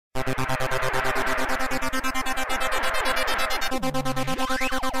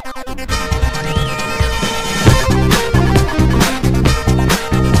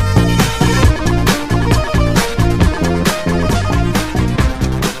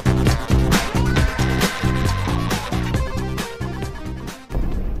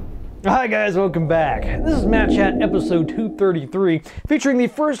Hi guys, welcome back. This is Matt Chat episode 233, featuring the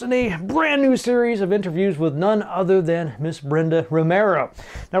first in a brand new series of interviews with none other than Miss Brenda Romero.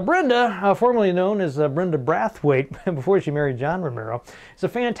 Now Brenda, formerly known as Brenda Brathwaite before she married John Romero, is a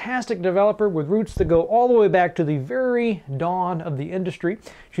fantastic developer with roots that go all the way back to the very dawn of the industry.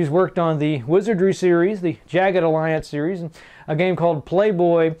 She's worked on the Wizardry series, the Jagged Alliance series, and a game called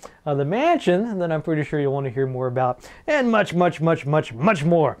Playboy The Mansion that I'm pretty sure you'll want to hear more about, and much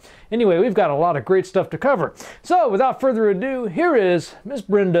more. Anyway, we've got a lot of great stuff to cover. So, without further ado, here is Miss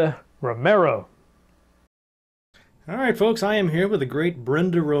Brenda Romero. All right, folks, I am here with the great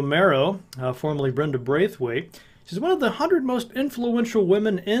Brenda Romero, formerly Brenda Brathwaite. She's one of the 100 most influential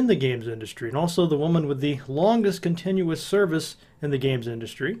women in the games industry, and also the woman with the longest continuous service in the games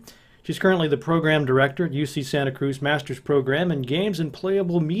industry. She's currently the program director at UC Santa Cruz Master's Program in Games and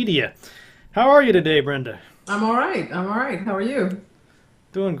Playable Media. How are you today, Brenda? I'm all right. How are you?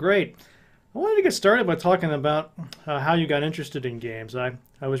 Doing great. I wanted to get started by talking about how you got interested in games. I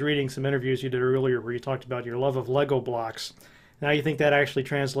was reading some interviews you did earlier where you talked about your love of Lego blocks. Now you think that actually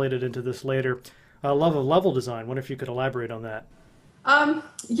translated into this later love of level design. I wonder if you could elaborate on that.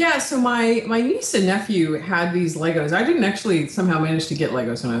 Yeah, so my niece and nephew had these Legos. I didn't actually somehow manage to get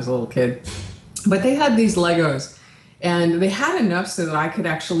Legos when I was a little kid, but they had these Legos, and they had enough so that I could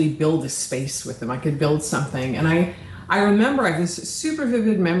actually build a space with them. I could build something, and I remember I have this super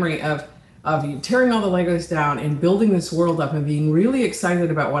vivid memory of tearing all the Legos down and building this world up and being really excited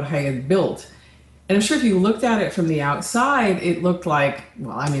about what I had built. And I'm sure if you looked at it from the outside, it looked like,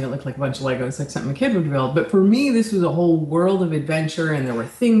 well, I mean, it looked like a bunch of Legos, like something a kid would build. But for me, this was a whole world of adventure, and there were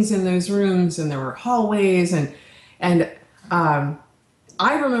things in those rooms, and there were hallways, and I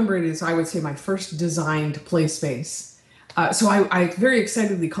remember it as, I would say, my first designed play space. So I very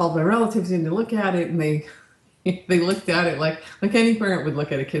excitedly called my relatives in to look at it, and they looked at it like any parent would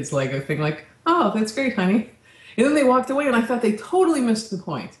look at a kid's Lego thing, like, oh, that's great, honey. And then they walked away, and I thought they totally missed the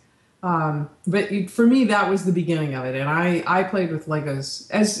point. But for me, that was the beginning of it, and I played with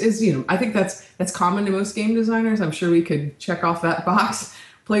Legos as you know. I think that's common to most game designers. I'm sure we could check off that box.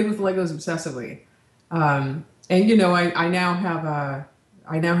 Played with Legos obsessively, and you know, I now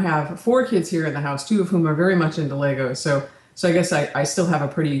have 4 kids here in the house, 2 of whom are very much into Legos. So I guess I still have a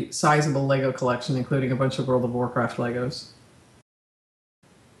pretty sizable Lego collection, including a bunch of World of Warcraft Legos.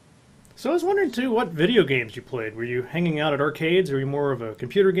 So I was wondering, too, what video games you played. Were you hanging out at arcades, or were you more of a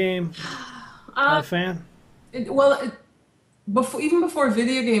computer game fan? Even before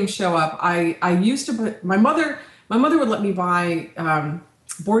video games show up, I used to, my mother would let me buy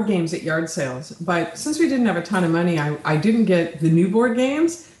board games at yard sales. But since we didn't have a ton of money, I didn't get the new board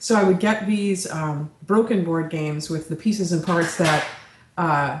games. So I would get these broken board games with the pieces and parts that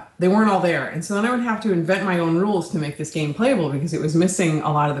they weren't all there. And so then I would have to invent my own rules to make this game playable because it was missing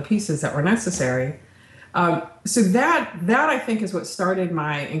a lot of the pieces that were necessary. So that I think is what started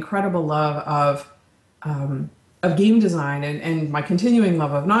my incredible love of game design and my continuing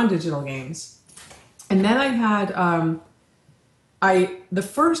love of non-digital games. And then I had the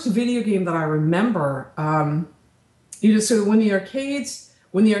first video game that I remember, so when the arcades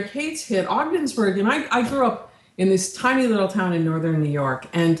hit Ogdensburg, and I grew up in this tiny little town in northern New York.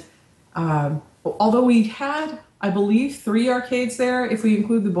 And although we had, I believe, 3 arcades there, if we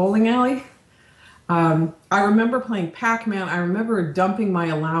include the bowling alley, I remember playing Pac-Man. I remember dumping my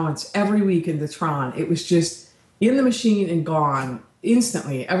allowance every week into Tron. It was just in the machine and gone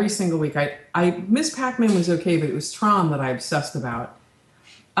instantly, every single week. Miss Pac-Man was okay, but it was Tron that I obsessed about.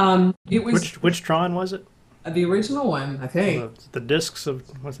 It was Which Tron was it? The original one, I think. The discs of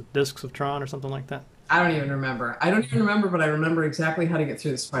Tron or something like that? I don't even remember. But I remember exactly how to get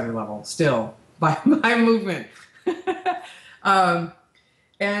through the spider level, still, by movement.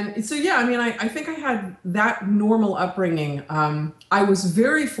 And so, yeah, I mean, I think I had that normal upbringing. I was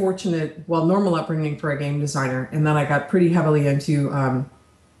very fortunate, normal upbringing for a game designer, and then I got pretty heavily into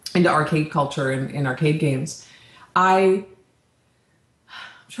arcade culture and arcade games. I'm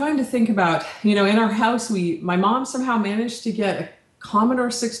trying to think about, you know, in our house, my mom somehow managed to get a Commodore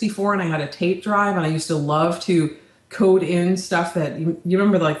 64, and I had a tape drive, and I used to love to code in stuff that you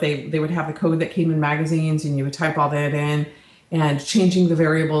remember, like they would have the code that came in magazines, and you would type all that in and changing the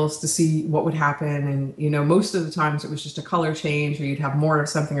variables to see what would happen. And you know, most of the times it was just a color change, or you'd have more of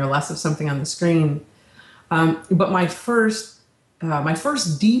something or less of something on the screen. But my first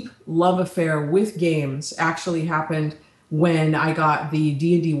deep love affair with games actually happened when I got the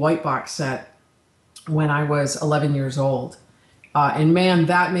D&D white box set when I was 11 years old. And man,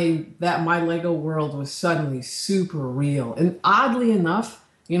 that made my Lego world was suddenly super real. And oddly enough,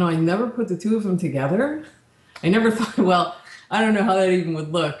 you know, I never put the two of them together. I never thought, well, I don't know how that even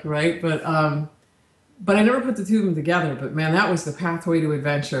would look, right? But I never put the two of them together. But man, that was the pathway to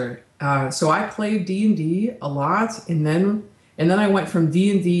adventure. So I played D&D a lot, and then I went from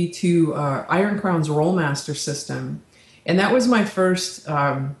D&D to Iron Crown's Rollmaster system, and that was my first.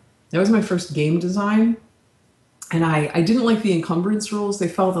 That was my first game design. And I didn't like the encumbrance rules. They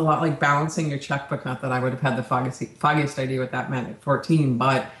felt a lot like balancing your checkbook. Not that I would have had the foggiest idea what that meant at 14,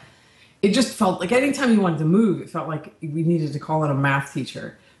 but it just felt like anytime you wanted to move, it felt like we needed to call in a math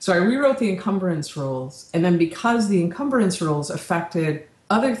teacher. So I rewrote the encumbrance rules. And then because the encumbrance rules affected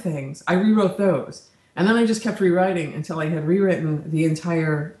other things, I rewrote those. And then I just kept rewriting until I had rewritten the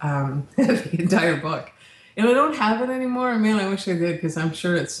entire the entire book. And I don't have it anymore. Man, I wish I did, because I'm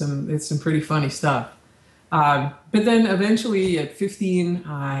sure it's some pretty funny stuff. But then eventually at 15,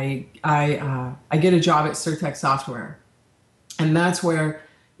 I get a job at Surtech Software, and that's where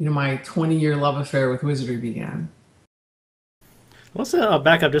my 20-year love affair with Wizardry began. Let's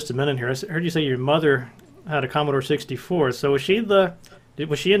back up just a minute here. I heard you say your mother had a Commodore 64. So was she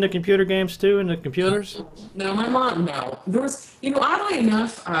into computer games too, into computers? No, my mom, no. There was, oddly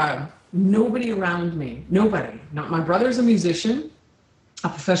enough, nobody around me. Nobody. No, my brother's a musician, a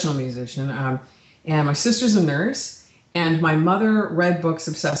professional musician. And my sister's a nurse, and my mother read books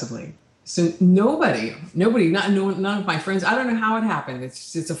obsessively. So nobody, none of my friends, I don't know how it happened.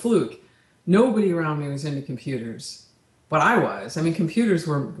 It's a fluke. Nobody around me was into computers, but I was. I mean, computers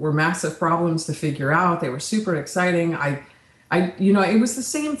were massive problems to figure out. They were super exciting. It was the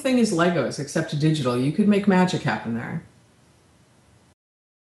same thing as Legos, except digital. You could make magic happen there.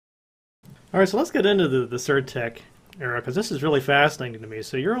 All right, so let's get into the Surtech era, because this is really fascinating to me.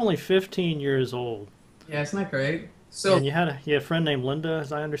 So you're only 15 years old. Yeah, isn't that great? So, and you had a friend named Linda,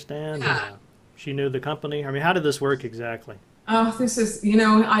 as I understand. Yeah. She knew the company. I mean, how did this work exactly? Oh, this is,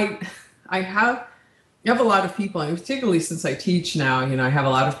 I have a lot of people, and particularly since I teach now, I have a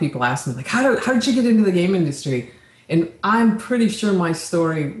lot of people ask me, like, how did you get into the game industry? And I'm pretty sure my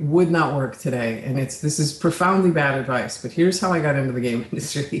story would not work today. And this is profoundly bad advice, but here's how I got into the game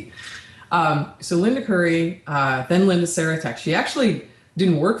industry. So Linda Curry, then Linda Saratek, she actually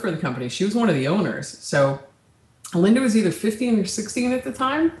didn't work for the company. She was one of the owners. So Linda was either 15 or 16 at the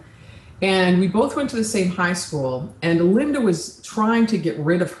time. And we both went to the same high school. And Linda was trying to get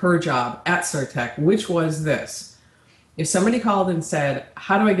rid of her job at Surtech, which was this. If somebody called and said,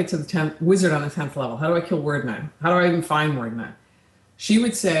 how do I get to the 10th wizard on the 10th level? How do I kill Wordman? How do I even find Wordman? She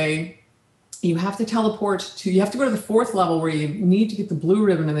would say, you have to you have to go to the 4th level where you need to get the blue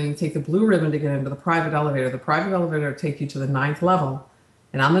ribbon, and then you take the blue ribbon to get into the private elevator. The private elevator will take you to the 9th level.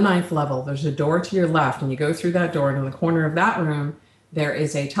 And on the 9th level, there's a door to your left, and you go through that door, and in the corner of that room, there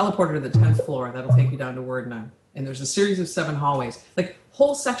is a teleporter to the 10th floor that'll take you down to Wordman. And there's a series of 7 hallways. Like,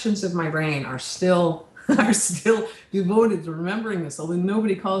 whole sections of my brain are still devoted to remembering this, although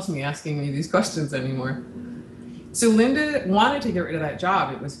nobody calls me asking me these questions anymore. So Linda wanted to get rid of that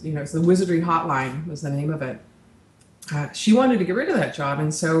job. It was, it's the Wizardry hotline was the name of it. She wanted to get rid of that job.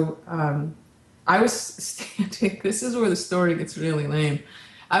 And so I was standing, this is where the story gets really lame.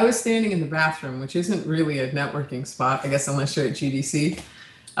 I was standing in the bathroom, which isn't really a networking spot, I guess, unless you're at GDC.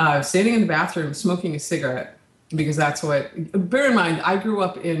 Standing in the bathroom, smoking a cigarette, because that's what, bear in mind, I grew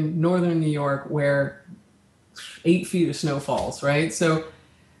up in northern New York where 8 feet of snow falls, right? So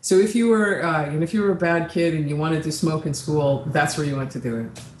if you were a bad kid and you wanted to smoke in school, that's where you went to do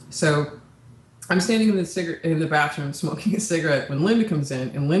it. So I'm standing in the bathroom smoking a cigarette when Linda comes in,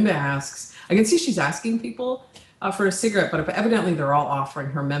 and Linda asks, I can see she's asking people for a cigarette, but evidently they're all offering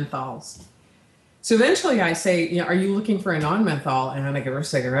her menthols. So eventually I say, are you looking for a non-menthol? And then I give her a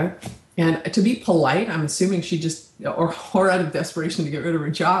cigarette. And to be polite, I'm assuming she just, or out of desperation to get rid of her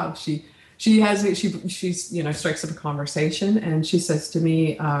job, she strikes up a conversation, and she says to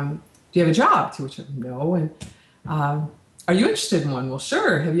me, do you have a job? To which I no. And are you interested in one? Well,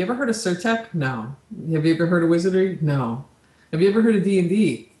 sure. Have you ever heard of Surtech? No. Have you ever heard of Wizardry? No. Have you ever heard of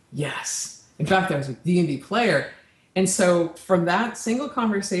D&D? Yes. In fact, I was a D&D player. And so from that single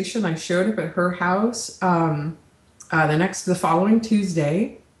conversation, I showed up at her house the following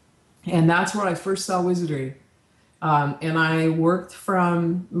Tuesday, and that's where I first saw Wizardry. And I worked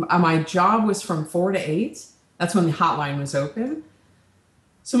my job was from 4 to 8. That's when the hotline was open.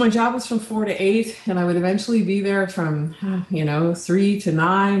 So my job was from 4 to 8, and I would eventually be there from, 3 to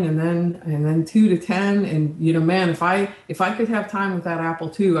 9, and then 2 to 10. And, man, if I could have time with that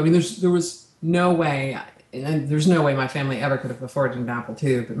Apple II, I mean, there was no way, and there's no way my family ever could have afforded an Apple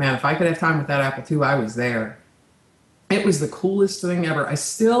II. But man, if I could have time with that Apple II, I was there. It was the coolest thing ever. I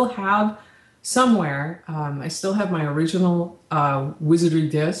still have somewhere, I still have my original Wizardry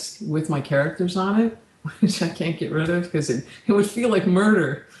disc with my characters on it. which I can't get rid of because it would feel like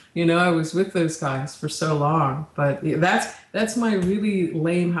murder. I was with those guys for so long. But yeah, that's my really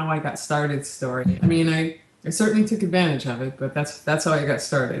lame how I got started story. I mean, I certainly took advantage of it, but that's how I got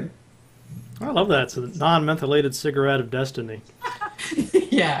started. I love that. It's a non-mentholated cigarette of destiny.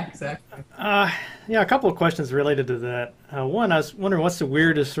 Yeah, exactly. Yeah, a couple of questions related to that. One, I was wondering what's the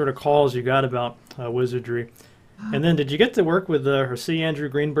weirdest sort of calls you got about Wizardry? And then did you get to work with or see Andrew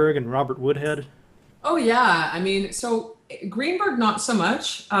Greenberg and Robert Woodhead? Oh yeah, I mean, so Greenberg not so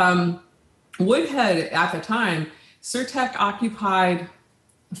much. Woodhead at the time, Surtech occupied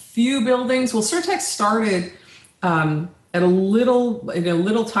a few buildings. Well, Surtech started at in a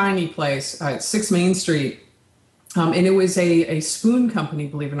little tiny place, 6 Main Street, and it was a spoon company,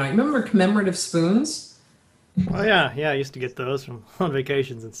 believe it or not. Remember commemorative spoons? Oh yeah, I used to get those from on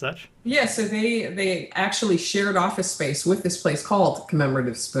vacations and such. Yeah, so they actually shared office space with this place called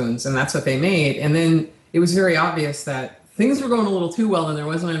Commemorative Spoons, and that's what they made. And then it was very obvious that things were going a little too well, and there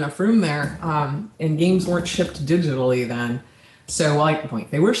wasn't enough room there, and games weren't shipped digitally then. So, well,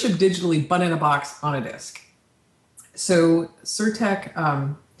 they were shipped digitally, but in a box on a disc. So Surtech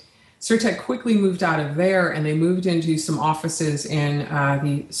quickly moved out of there, and they moved into some offices in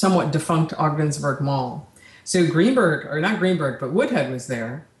the somewhat defunct Ogdensburg Mall. So Greenberg, or not Greenberg, but Woodhead was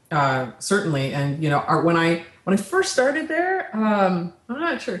there, certainly. And when I first started there, I'm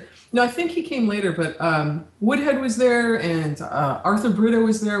not sure. No, I think he came later, but Woodhead was there, and Arthur Bruto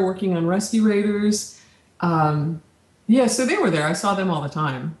was there working on Rescue Raiders. Yeah, so they were there. I saw them all the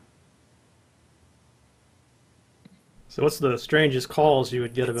time. So what's the strangest calls you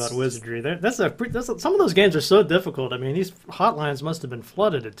would get about Wizardry? Some of those games are so difficult. I mean, these hotlines must have been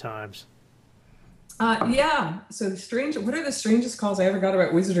flooded at times. Yeah. So what are the strangest calls I ever got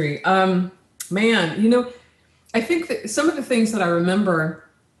about Wizardry? Man, I think that some of the things that I remember,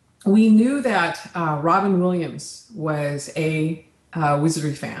 we knew that Robin Williams was a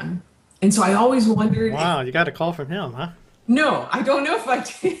Wizardry fan. And so I always wondered. Wow, you got a call from him, huh? No, I don't know if I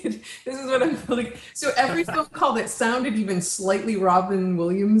did. This is what I'm feeling. So every phone call that sounded even slightly Robin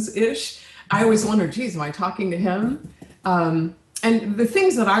Williams-ish, I always wondered, geez, am I talking to him? And the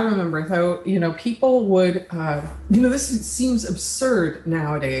things that I remember, though, people would, this seems absurd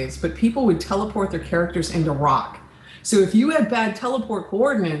nowadays, but people would teleport their characters into rock. So if you had bad teleport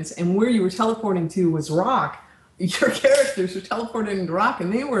coordinates and where you were teleporting to was rock, your characters were teleported into rock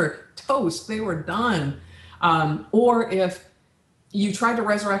and they were toast, they were done. Or if you tried to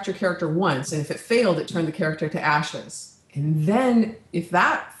resurrect your character once, and if it failed, it turned the character to ashes. And then if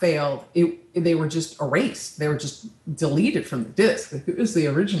that failed, they were just erased. They were just deleted from the disk. It was the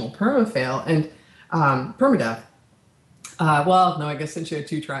original perma-fail and permadeath. Well, no, I guess since you had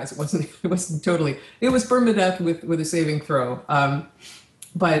 2 tries, it wasn't totally. It was permadeath with a saving throw.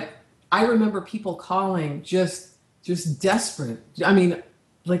 But I remember people calling just desperate. I mean,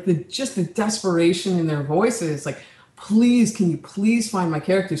 like the desperation in their voices, like, please, can you please find my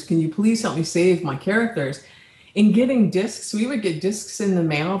characters? Can you please help me save my characters? In getting discs, we would get discs in the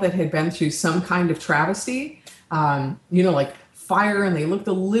mail that had been through some kind of travesty, like fire, and they looked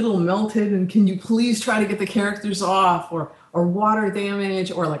a little melted, and can you please try to get the characters off, or water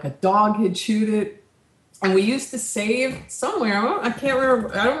damage, or like a dog had chewed it. And we used to save somewhere, I can't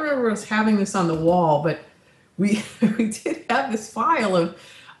remember, I don't remember us having this on the wall, but we we did have this file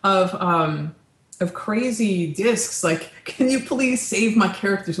of crazy discs. Like, can you please save my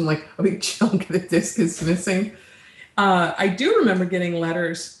characters? And like a big chunk of the disc is missing. I do remember getting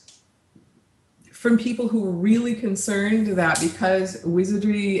letters from people who were really concerned that because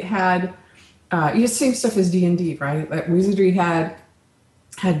Wizardry had, same stuff as D&D, right? That Wizardry had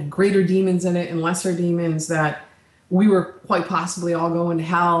greater demons in it and lesser demons, that we were quite possibly all going to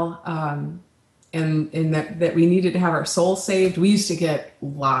hell. And that we needed to have our soul saved. We used to get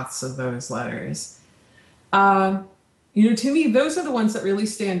lots of those letters. To me, those are the ones that really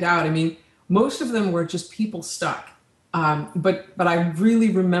stand out. I mean, most of them were just people stuck. But I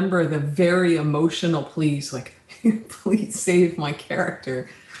really remember the very emotional pleas, like, please save my character.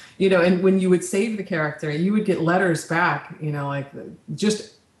 And when you would save the character, you would get letters back, like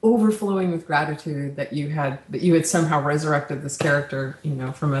just overflowing with gratitude that you had somehow resurrected this character,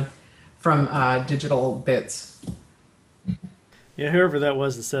 from digital bits. Yeah, whoever that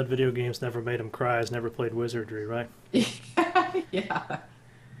was that said video games never made him cry has never played Wizardry, right? Yeah.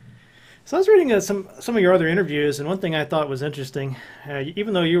 So I was reading some of your other interviews, and one thing I thought was interesting,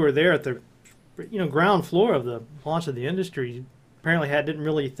 even though you were there at the ground floor of the launch of the industry, you apparently didn't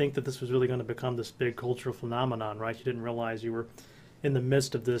really think that this was really going to become this big cultural phenomenon, right? You didn't realize you were in the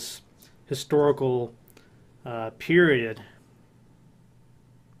midst of this historical period.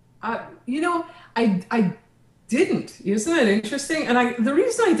 You know, I didn't. Isn't that interesting? And the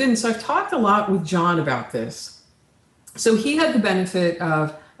reason I didn't, so I've talked a lot with John about this. So he had the benefit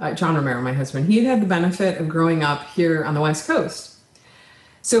of, John Romero, my husband, he had the benefit of growing up here on the West Coast.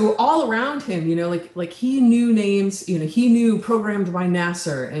 So all around him, you know, like he knew names, you know, he knew Programmed by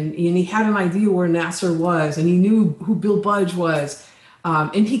Nasser, and he had an idea where Nasser was, and he knew who Bill Budge was.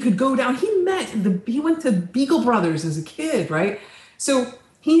 And he could go down, he went to Beagle Brothers as a kid, right? So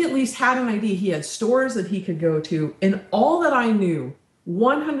he at least had an idea. He had stores that he could go to. And all that I knew,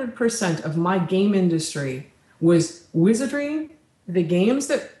 100% of my game industry was Wizardry, the games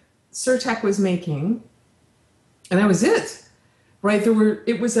that Surtech was making, and that was it, right?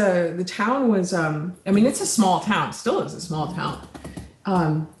 The town was, I mean, it's a small town, still is a small town.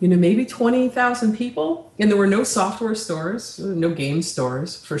 You know, maybe 20,000 people, and there were no software stores, no game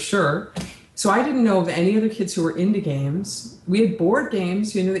stores for sure. So I didn't know of any other kids who were into games. We had board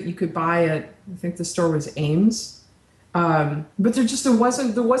games, you know, that you could buy at, I think the store was Ames. But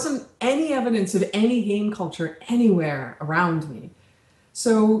there wasn't any evidence of any game culture anywhere around me.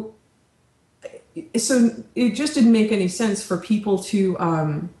 So it just didn't make any sense for people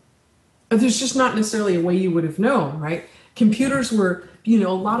to, there's just not necessarily a way you would have known, right? Computers were, you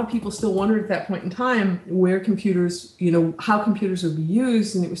know, a lot of people still wondered at that point in time where computers, you know, how computers would be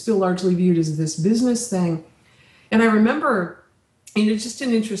used, and it was still largely viewed as this business thing. And I remember, and it's just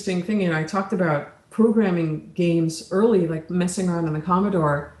an interesting thing, and I talked about programming games early, like messing around on the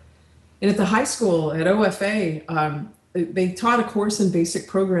Commodore. And at the high school, at OFA, they taught a course in basic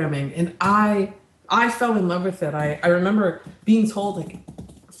programming, and I fell in love with it. I remember being told, like,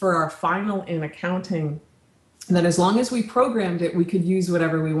 for our final in accounting, that as long as we programmed it, we could use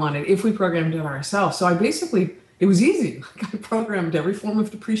whatever we wanted if we programmed it ourselves. So it was easy. I programmed every form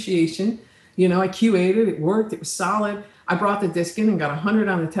of depreciation. You know, I QA'd it, it worked, it was solid. I brought the disk in and got 100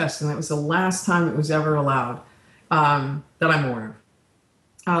 on the test, and that was the last time it was ever allowed that I'm aware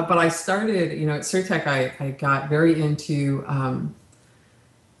of. But I started, you know, at Surtech, I got very into not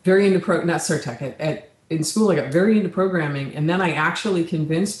Surtech, in school, I got very into programming, and then I actually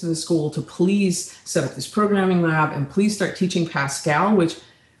convinced the school to please set up this programming lab and please start teaching Pascal,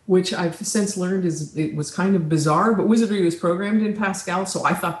 which I've since learned it was kind of bizarre, but Wizardry was programmed in Pascal, so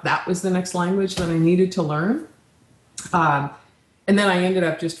I thought that was the next language that I needed to learn. And then I ended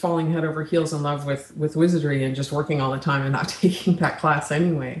up just falling head over heels in love with Wizardry and just working all the time and not taking that class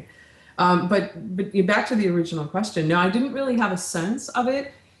anyway. But back to the original question. No, I didn't really have a sense of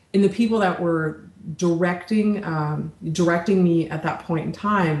it in the people that were directing me at that point in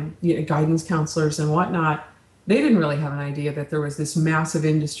time, you know, guidance counselors and whatnot. They didn't really have an idea that there was this massive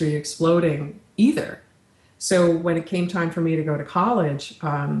industry exploding either. So when it came time for me to go to college,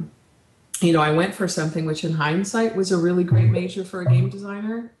 you know, I went for something which in hindsight was a really great major for a game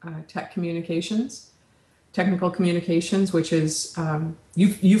designer, technical communications, which is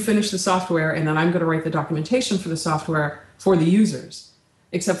you finish the software and then I'm going to write the documentation for the software for the users.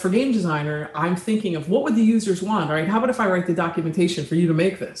 Except for game designer, I'm thinking of what would the users want, right? How about if I write the documentation for you to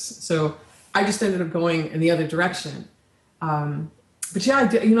make this? So I just ended up going in the other direction. But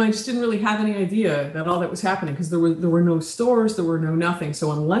yeah, you know, I just didn't really have any idea that all that was happening because there were no stores, there were no nothing.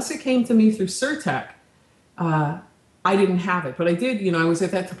 So unless it came to me through Surtech, I didn't have it. But I did, you know, I was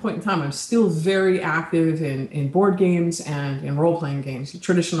at that point in time, I'm still very active in board games and in role-playing games,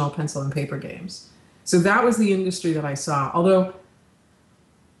 traditional pencil and paper games. So that was the industry that I saw. Although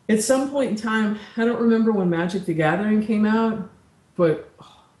at some point in time, I don't remember when Magic the Gathering came out, but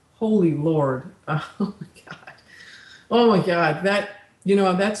holy Lord, oh my God, that, you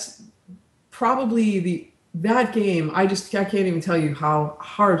know, that's probably that game. I can't even tell you how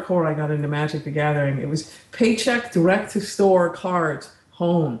hardcore I got into Magic the Gathering. It was paycheck, direct to store, cards,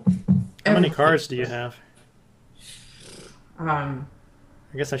 home. How many cards do you have? I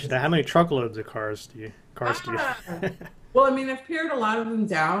guess I should have. How many truckloads of cards do you have? Well, I mean, I've pared a lot of them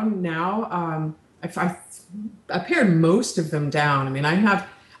down now. I pared most of them down. I mean,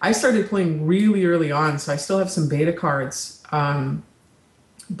 I started playing really early on, so I still have some beta cards.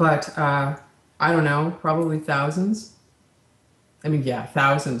 But I don't know, probably thousands. I mean, yeah,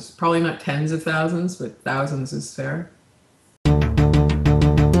 thousands. Probably not tens of thousands, but thousands is fair.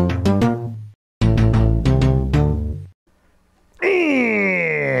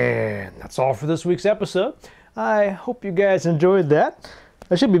 And that's all for this week's episode. I hope you guys enjoyed that.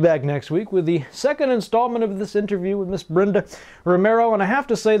 I should be back next week with the second installment of this interview with Miss Brenda Romero, and I have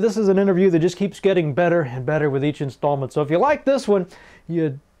to say this is an interview that just keeps getting better and better with each installment. So if you like this one,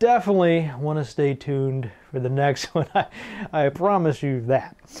 you definitely want to stay tuned for the next one. I promise you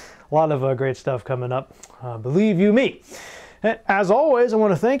that. A lot of great stuff coming up, believe you me. And as always, I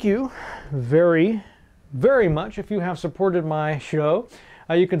want to thank you very, very much if you have supported my show.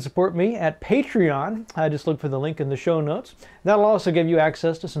 You can support me at Patreon. Just look for the link in the show notes. That'll also give you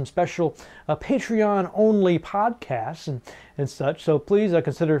access to some special Patreon-only podcasts and such. So please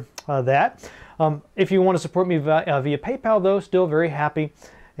consider that. If you want to support me via PayPal, though, still very happy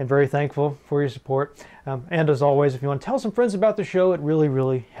and very thankful for your support. And as always, if you want to tell some friends about the show, it really,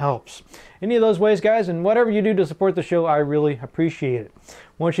 really helps. Any of those ways, guys, and whatever you do to support the show, I really appreciate it.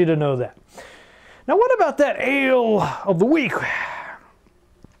 Want you to know that. Now, what about that ale of the week?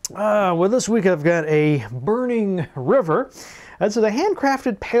 Well, this week I've got a Burning River. It's a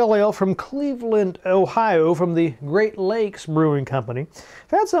handcrafted pale ale from Cleveland, Ohio, from the Great Lakes Brewing Company.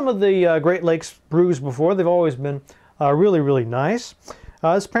 I've had some of the Great Lakes brews before. They've always been really, really nice.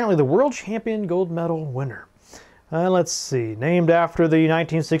 It's apparently the world champion gold medal winner. Let's see, named after the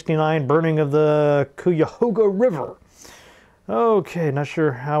 1969 burning of the Cuyahoga River. Okay, not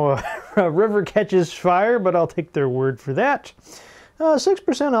sure how a river catches fire, but I'll take their word for that.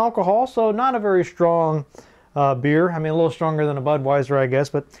 6% alcohol, so not a very strong beer. I mean, a little stronger than a Budweiser, I guess,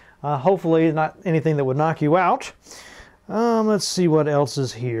 but hopefully not anything that would knock you out. Let's see what else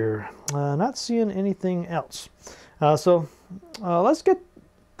is here. Not seeing anything else. So let's get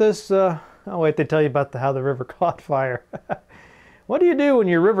this. Oh, wait, they tell you about how the river caught fire. What do you do when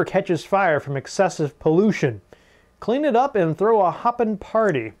your river catches fire from excessive pollution? Clean it up and throw a hoppin'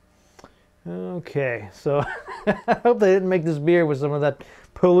 party. Okay, so I hope they didn't make this beer with some of that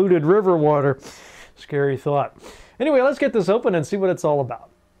polluted river water. Scary thought. Anyway, let's get this open and see what it's all about.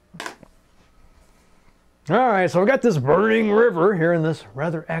 All right, so I've got this Burning River here in this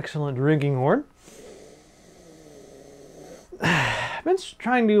rather excellent drinking horn. I've been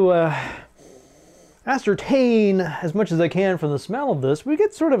trying to ascertain as much as I can from the smell of this. We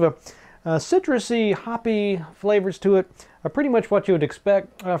get sort of a citrusy, hoppy flavors to it. Pretty much what you would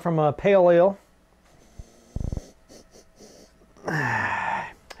expect from a pale ale.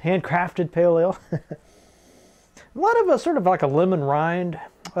 Handcrafted pale ale. A lot of sort of like a lemon rind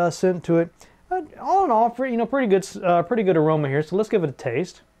scent to it. All in all, pretty good aroma here. So let's give it a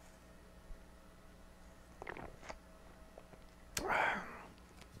taste.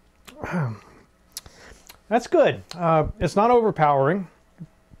 That's good. It's not overpowering.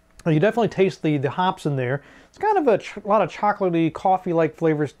 You definitely taste the hops in there. It's kind of a lot of chocolatey, coffee-like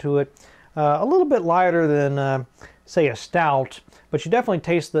flavors to it. A little bit lighter than, say, a stout, but you definitely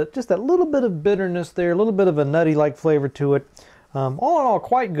taste just that little bit of bitterness there, a little bit of a nutty-like flavor to it. All in all,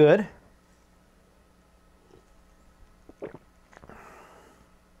 quite good.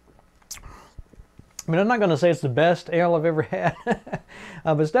 I mean, I'm not going to say it's the best ale I've ever had,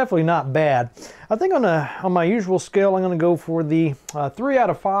 but it's definitely not bad. I think on my usual scale, I'm going to go for the 3 out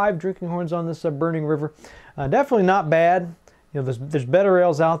of 5 drinking horns on this Burning River. Definitely not bad. You know, there's better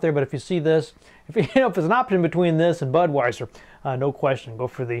ales out there, but if you see this, if it's an option between this and Budweiser, no question, go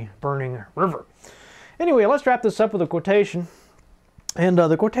for the Burning River. Anyway, let's wrap this up with a quotation. And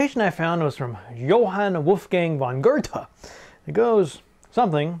the quotation I found was from Johann Wolfgang von Goethe. It goes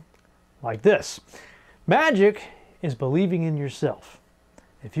something like this. Magic is believing in yourself.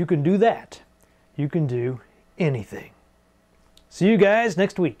 If you can do that, you can do anything. See you guys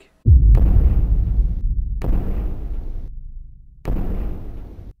next week.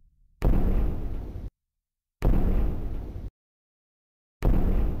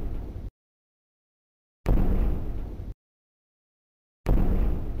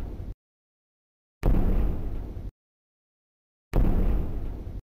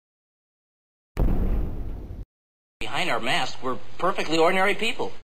 Behind our masks, we're perfectly ordinary people.